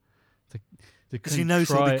because he knows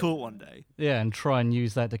he'll be caught one day. Yeah, and try and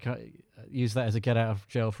use that as a get out of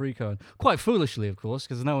jail free card. Quite foolishly, of course,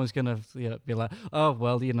 because no one's going to be like, "Oh,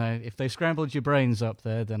 well, if they scrambled your brains up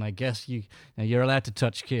there, then I guess you're allowed to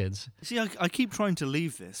touch kids." See, I keep trying to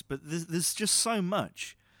leave this, but there's just so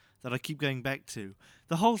much that I keep going back to.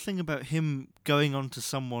 The whole thing about him going onto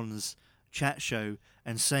someone's chat show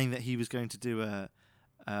and saying that he was going to do a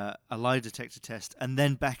lie detector test and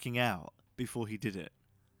then backing out before he did it.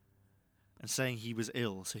 And saying he was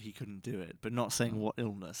ill, so he couldn't do it, but not saying what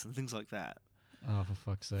illness and things like that. Oh, for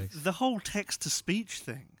fuck's sake! The whole text-to-speech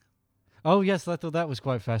thing. Oh yes, I thought that was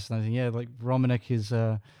quite fascinating. Yeah, like Romanek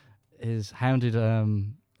is hounded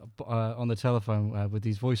on the telephone with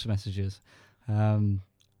these voice messages, and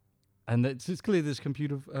it's clearly this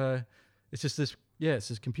computer. It's just this. Yeah, it's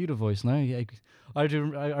this computer voice. No, yeah, I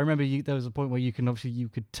remember there was a point where you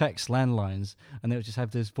could text landlines, and they would just have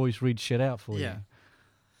this voice read shit out for you.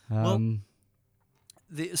 Well,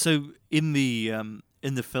 so in the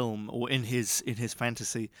film, or in his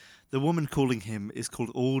fantasy, the woman calling him is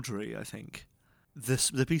called Audrey, I think.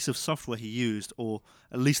 The piece of software he used, or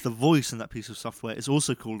at least the voice in that piece of software, is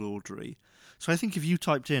also called Audrey. So I think if you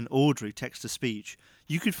typed in Audrey text-to-speech,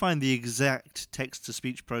 you could find the exact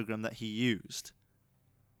text-to-speech program that he used.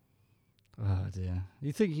 Oh dear!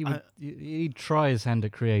 You think he would? He'd try his hand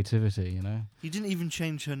at creativity, He didn't even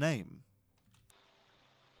change her name.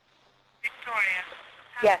 Victoria.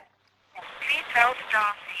 Yes. Please tell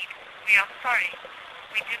Starseed we are sorry.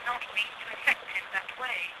 We did not mean to affect him that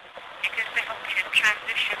way. It is to help him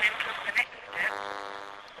transition into the next step.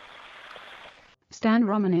 Stan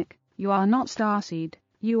Romanek, you are not Starseed.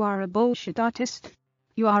 You are a bullshit artist.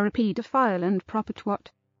 You are a pedophile and proper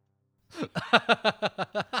twat.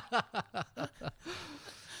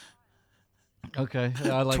 Okay,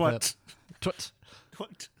 yeah, I like Twat. that. Twat.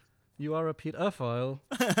 What? You are a pedophile.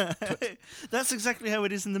 That's exactly how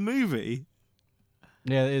it is in the movie.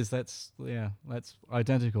 Yeah, it is. That's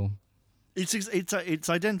identical. It's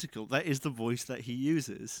identical. That is the voice that he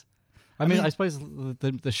uses. I mean, I suppose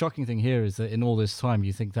the shocking thing here is that in all this time,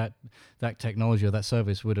 you think that technology or that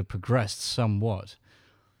service would have progressed somewhat,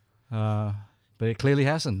 but it clearly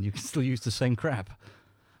hasn't. You can still use the same crap.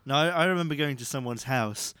 No, I remember going to someone's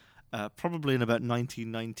house, probably in about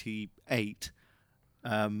 1998.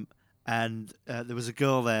 And there was a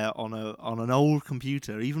girl there on an old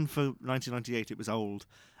computer. Even for 1998, it was old,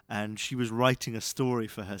 and she was writing a story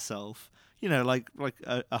for herself. Like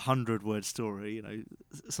a 100-word story.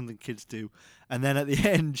 Something kids do. And then at the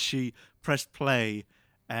end, she pressed play,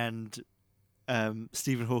 and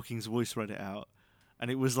Stephen Hawking's voice read it out, and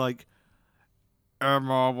it was like,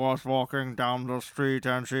 "Emma was walking down the street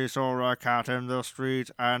and she saw a cat in the street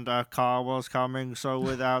and a car was coming, so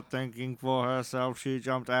without thinking for herself, she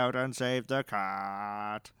jumped out and saved the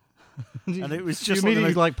cat." And it was just you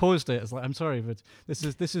immediately paused it. It's like, I'm sorry, but this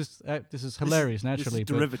is hilarious. Naturally, this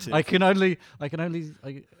is derivative. I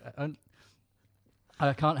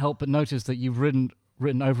can't help but notice that you've written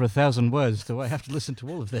over 1,000 words. Do I have to listen to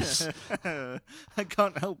all of this? I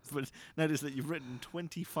can't help but notice that you've written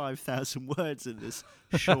 25,000 words in this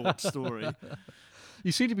short story.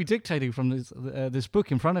 You seem to be dictating from this book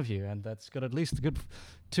in front of you, and that's got at least a good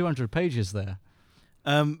 200 pages there.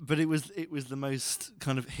 But it was the most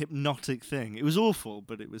kind of hypnotic thing. It was awful,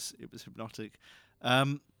 but it was hypnotic.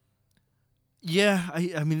 Yeah,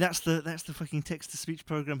 I mean that's the fucking text to speech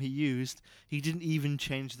program he used. He didn't even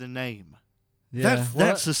change the name. Yeah,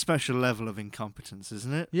 That's a special level of incompetence,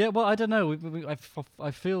 isn't it? Yeah, well, I don't know.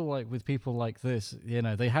 I feel like with people like this,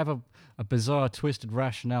 they have a bizarre, twisted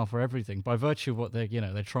rationale for everything. By virtue of what they're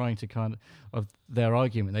trying to of their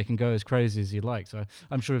argument, they can go as crazy as you like. So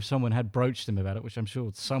I'm sure if someone had broached him about it, which I'm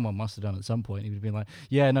sure someone must have done at some point, he would have been like,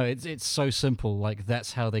 "Yeah, no, it's so simple. Like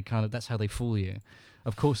that's how they fool you.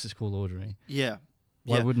 Of course, it's call ordering. Yeah.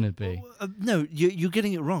 Why wouldn't it be? No, you're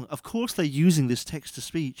getting it wrong. Of course, they're using this text to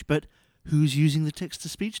speech, but who's using the text to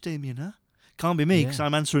speech, Damien? Huh? Can't be me because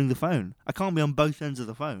I'm answering the phone. I can't be on both ends of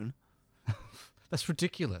the phone. That's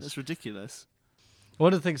ridiculous. That's ridiculous.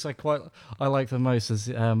 One of the things I like the most is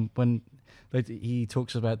when he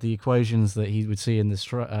talks about the equations that he would see in this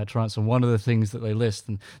trance, and one of the things that they list,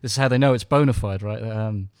 and this is how they know it's bona fide, right?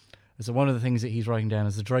 So one of the things that he's writing down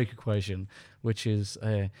is the Drake equation, which is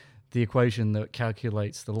the equation that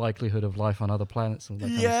calculates the likelihood of life on other planets and that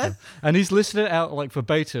kind of stuff. And he's listed it out like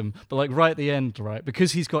verbatim, but like right at the end, right?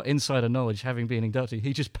 Because he's got insider knowledge, having been inducted,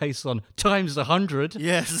 he just pastes on times 100.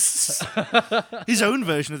 Yes. His own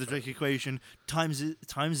version of the Drake equation times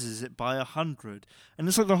it by 100. And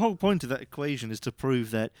it's like the whole point of that equation is to prove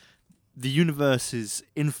that the universe is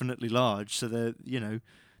infinitely large, so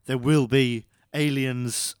there will be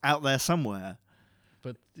aliens out there somewhere.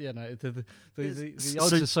 But the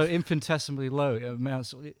odds are so infinitesimally low. It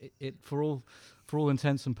amounts for all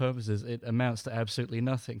intents and purposes, it amounts to absolutely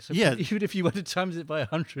nothing. So even if you were to times it by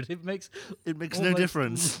 100, it makes no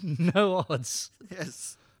difference. No odds.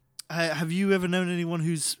 Yes. Have you ever known anyone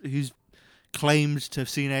who's claimed to have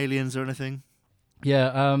seen aliens or anything?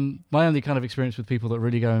 Yeah. My only kind of experience with people that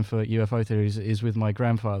really go in for UFO theories is with my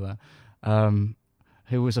grandfather.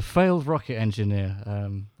 Who was a failed rocket engineer.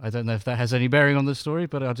 I don't know if that has any bearing on the story,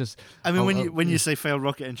 but when you say failed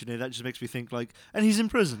rocket engineer, that just makes me think and he's in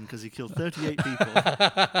prison because he killed 38 people.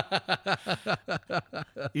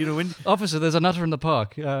 Officer, there's a nutter in the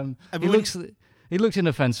park. He looks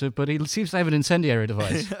inoffensive, but he seems to have an incendiary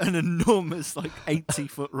device. An enormous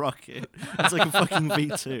 80-foot rocket. It's like a fucking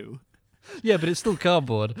V2. Yeah, but it's still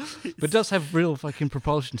cardboard. But it does have real fucking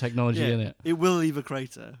propulsion technology in it. It will leave a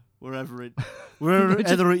crater wherever it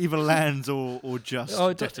either lands or just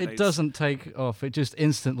detonates. It doesn't take off. It just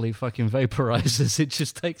instantly fucking vaporizes. It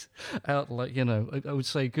just takes out I would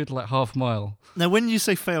say a good half mile. Now, when you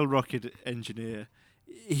say failed rocket engineer,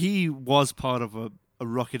 he was part of a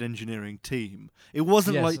rocket engineering team. It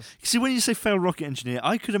wasn't see, when you say failed rocket engineer,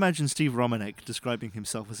 I could imagine Steve Romanek describing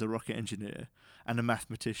himself as a rocket engineer and a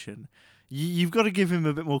mathematician. You've got to give him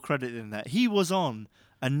a bit more credit than that. He was on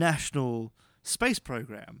a national space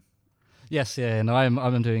program. Yes, yeah, and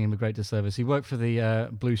I'm doing him a great disservice. He worked for the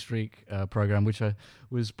Blue Streak program, which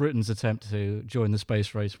was Britain's attempt to join the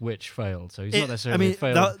space race, which failed. So he's not necessarily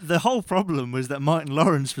failed. The whole problem was that Martin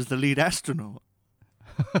Lawrence was the lead astronaut.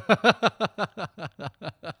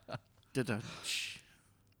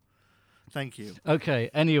 Thank you. Okay,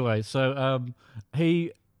 anyway, so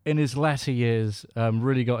he, in his latter years,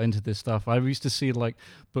 really got into this stuff. I used to see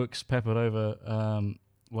books peppered over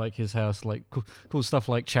his house, cool stuff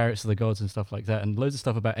like Chariots of the Gods and stuff like that, and loads of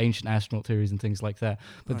stuff about ancient astronaut theories and things like that.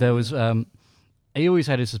 But there was he always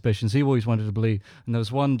had his suspicions. He always wanted to believe. And there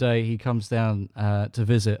was one day he comes down to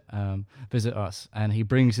visit us, and he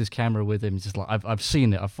brings his camera with him. He's just like, I've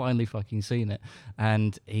seen it. I've finally fucking seen it.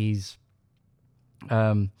 And he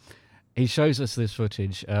shows us this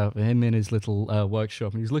footage of him in his little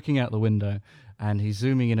workshop, and he's looking out the window, and he's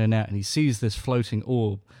zooming in and out, and he sees this floating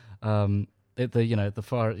orb at the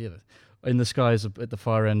far, in the skies at the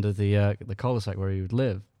far end of the cul-de-sac where he would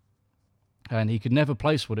live, and he could never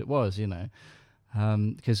place what it was,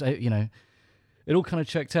 because it all kind of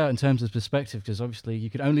checked out in terms of perspective, because obviously you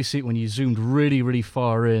could only see it when you zoomed really, really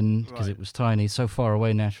far in, because it was tiny, so far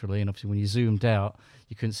away naturally, and obviously when you zoomed out,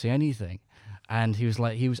 you couldn't see anything. And he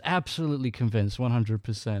was absolutely convinced,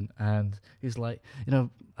 100%. And he's like,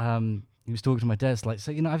 he was talking to my dad,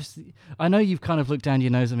 I know you've kind of looked down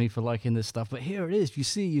your nose at me for liking this stuff, but here it is. You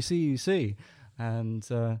see. And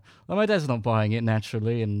my dad's not buying it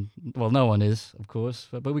naturally, and no one is, of course.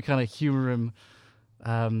 But we kind of humor him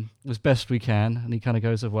as best we can, and he kind of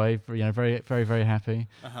goes away, very, very, very happy.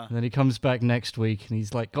 Uh-huh. And then he comes back next week, and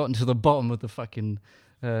he's gotten to the bottom of the fucking,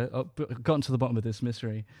 gotten to the bottom of this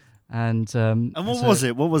mystery. And what was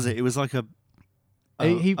it? What was it? It was like a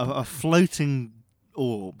floating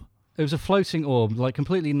orb. It was a floating orb,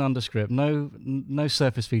 completely nondescript, no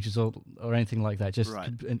surface features or anything like that.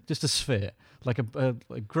 Just a sphere, a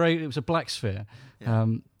grey. It was a black sphere. Yeah.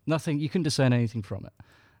 Nothing. You couldn't discern anything from it.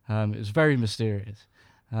 It was very mysterious.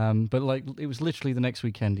 But it was literally the next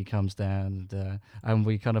weekend he comes down, and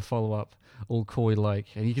we kind of follow up all coy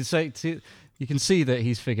and you can say you can see that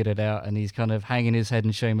he's figured it out, and he's kind of hanging his head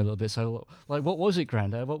in shame a little bit. So, like, what was it,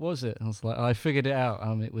 Grandad? What was it? And I was like, I figured it out.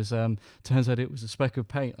 It was turns out it was a speck of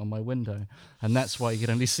paint on my window, and that's why you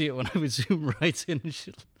could only see it when I would zoom right in and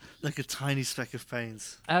shit. Like a tiny speck of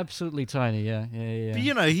paint. Absolutely tiny, yeah. But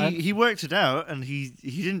you know, he worked it out, and he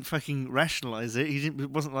didn't fucking rationalize it.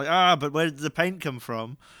 It wasn't like, but where did the paint come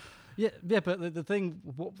from? Yeah. But the thing,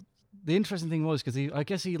 the interesting thing was because I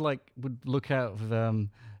guess he like would look out of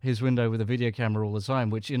his window with a video camera all the time,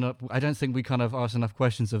 which I don't think we kind of asked enough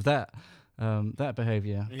questions of that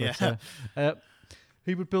behavior. Yeah. But,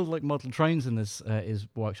 he would build like model trains in his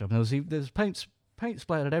workshop, and there's paint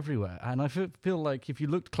splattered everywhere. And I feel like if you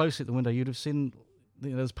looked closely at the window, you'd have seen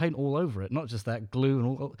there's paint all over it, not just that, glue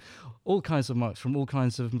and all kinds of marks from all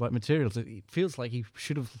kinds of like materials. It feels like he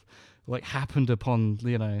should have like happened upon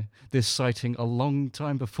this sighting a long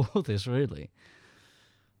time before this, really.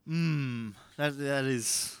 That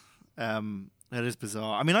is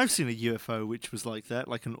bizarre. I mean, I've seen a UFO which was like that,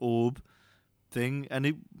 like an orb thing, and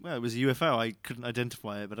it was a UFO. I couldn't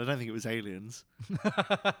identify it, but I don't think it was aliens. Yeah,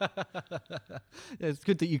 it's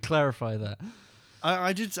good that you clarify that.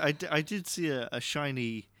 I did see a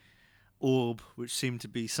shiny orb which seemed to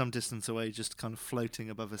be some distance away, just kind of floating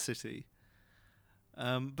above a city.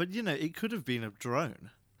 But it could have been a drone.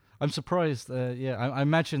 I'm surprised. I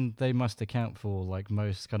imagine they must account for like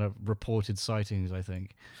most kind of reported sightings, I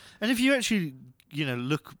think. And if you actually,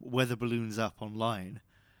 look weather balloons up online,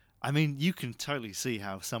 I mean, you can totally see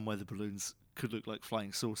how some weather balloons could look like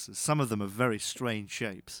flying saucers. Some of them are very strange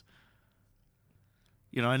shapes.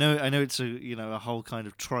 I know it's a whole kind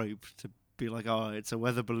of trope to be like, oh, it's a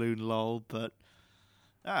weather balloon, lol. But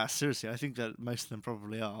seriously, I think that most of them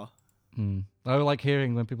probably are. I like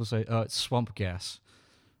hearing when people say, "Oh, it's swamp gas."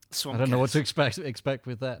 I don't know what to expect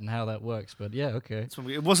with that and how that works, but yeah, okay.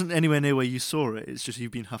 It wasn't anywhere near where you saw it. It's just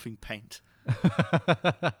you've been huffing paint.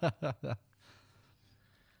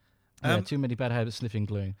 Too many bad habits sniffing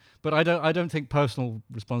glue. But I don't think personal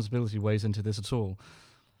responsibility weighs into this at all.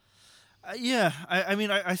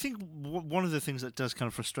 I think one of the things that does kind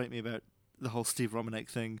of frustrate me about the whole Steve Romanek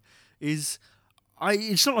thing is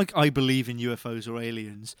it's not like I believe in UFOs or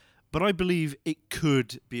aliens, but I believe it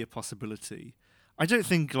could be a possibility. I don't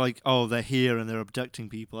think like, oh, they're here and they're abducting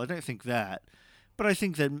people. I don't think that. But I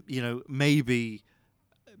think that, maybe,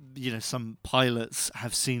 some pilots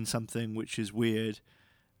have seen something which is weird.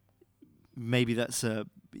 Maybe that's a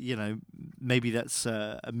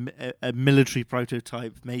military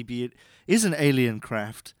prototype. Maybe it is an alien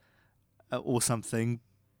craft or something.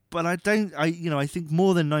 But I think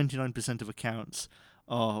more than 99% of accounts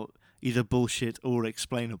are either bullshit or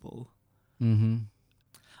explainable. Mm-hmm.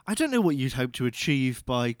 I don't know what you'd hope to achieve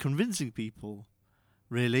by convincing people,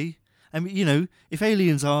 really. I mean, if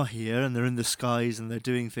aliens are here and they're in the skies and they're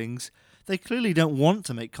doing things, they clearly don't want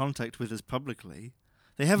to make contact with us publicly.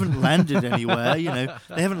 They haven't landed anywhere,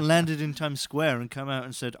 They haven't landed in Times Square and come out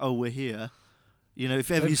and said, oh, we're here. If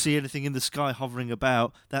ever you see anything in the sky hovering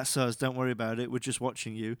about, that's us, don't worry about it, we're just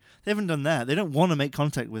watching you. They haven't done that. They don't want to make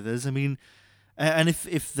contact with us. I mean, and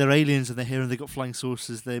if they're aliens and they're here and they've got flying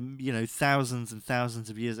saucers, they're, thousands and thousands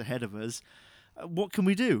of years ahead of us. What can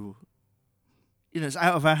we do? It's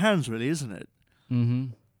out of our hands, really, isn't it? Mm-hmm.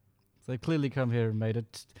 They clearly come here and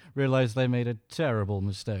realized they made a terrible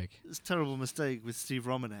mistake. It's a terrible mistake with Steve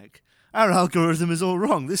Romanek. Our algorithm is all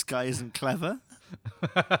wrong. This guy isn't clever.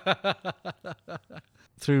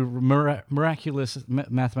 Through miraculous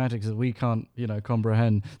mathematics that we can't,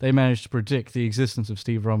 comprehend, they managed to predict the existence of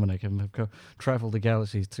Steve Romanek and have traveled the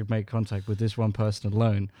galaxies to make contact with this one person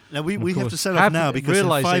alone. Now we have to set off now because in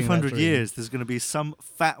 500 years there's going to be some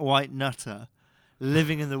fat white nutter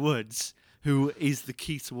living in the woods who is the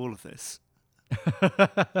key to all of this.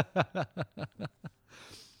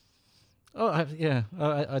 I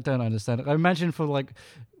don't understand it. I imagine for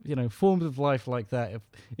forms of life like that,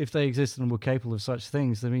 if they existed and were capable of such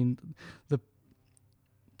things, I mean,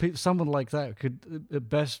 someone like that could at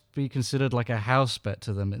best be considered like a house pet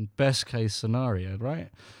to them in best case scenario, right?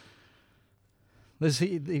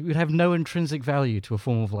 It would have no intrinsic value to a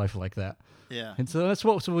form of life like that. Yeah. And so that's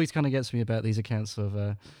what always kind of gets me about these accounts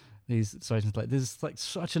of these sightings. Like there's like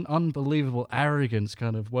such an unbelievable arrogance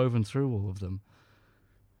kind of woven through all of them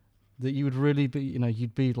that you would really be,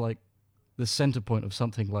 you'd be like the center point of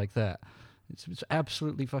something like that. It's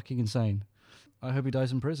absolutely fucking insane. I hope he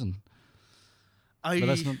dies in prison. But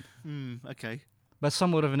that's not, okay. That's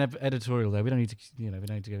somewhat of an editorial there. We don't need to, we don't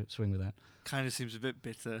need to go swing with that. Kind of seems a bit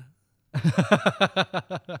bitter.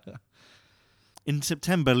 In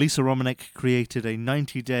September, Lisa Romanek created a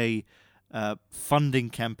 90-day funding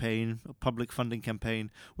campaign, a public funding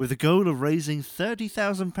campaign, with the goal of raising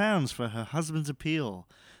 £30,000 for her husband's appeal.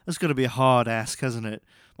 That's got to be a hard ask, hasn't it?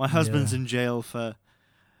 My husband's in jail for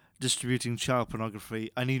distributing child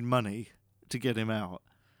pornography. I need money to get him out.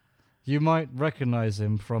 You might recognize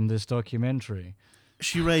him from this documentary.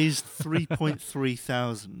 She raised 3.3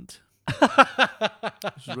 thousand.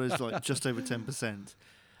 She raised like just over 10%.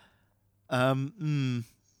 I'm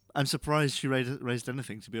surprised she raised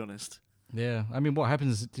anything, to be honest. Yeah, I mean, what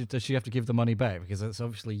happens? Does she have to give the money back? Because that's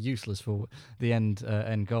obviously useless for the end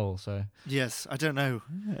goal. So yes, I don't know.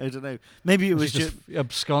 Maybe it was just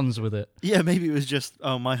absconds with it. Yeah, maybe it was just,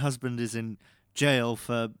 oh, my husband is in jail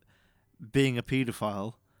for being a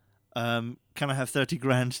paedophile. Can I have 30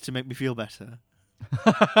 grand to make me feel better?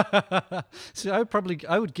 So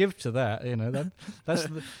I would give to that. You know,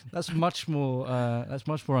 that's much more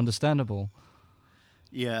understandable.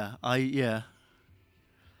 Yeah, I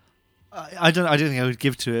don't think I would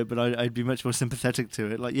give to it, but I'd be much more sympathetic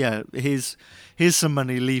to it. Like, yeah, here's some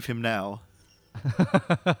money, leave him now.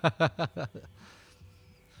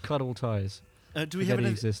 Cut all ties. Do we have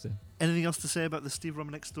anything else to say about the Steve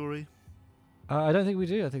Romanek story? I don't think we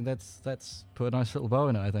do. I think that's put a nice little bow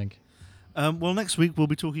in it, I think. Well, next week we'll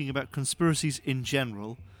be talking about conspiracies in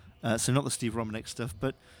general, so not the Steve Romanek stuff,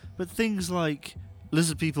 but things like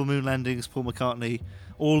lizard people, moon landings, Paul McCartney,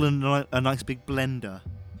 all in a nice big blender.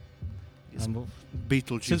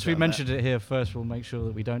 Beetlejuice. Since we mentioned it here first, we'll make sure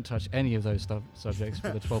that we don't touch any of those subjects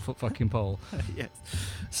with a 12-foot fucking pole. Yes.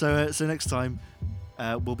 So next time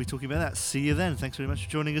we'll be talking about that. See you then. Thanks very much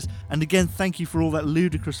for joining us. And again, thank you for all that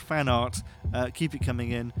ludicrous fan art. Keep it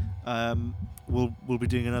coming in. We'll be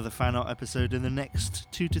doing another fan art episode in the next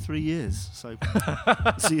 2 to 3 years. So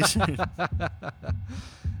see you soon.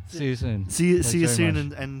 See you soon. See you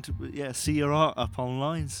soon, and yeah, see your art up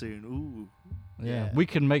online soon. Ooh. Yeah, we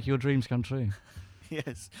can make your dreams come true.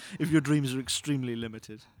 Yes, if your dreams are extremely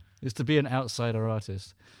limited. Is to be an outsider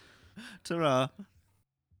artist. Ta-ra.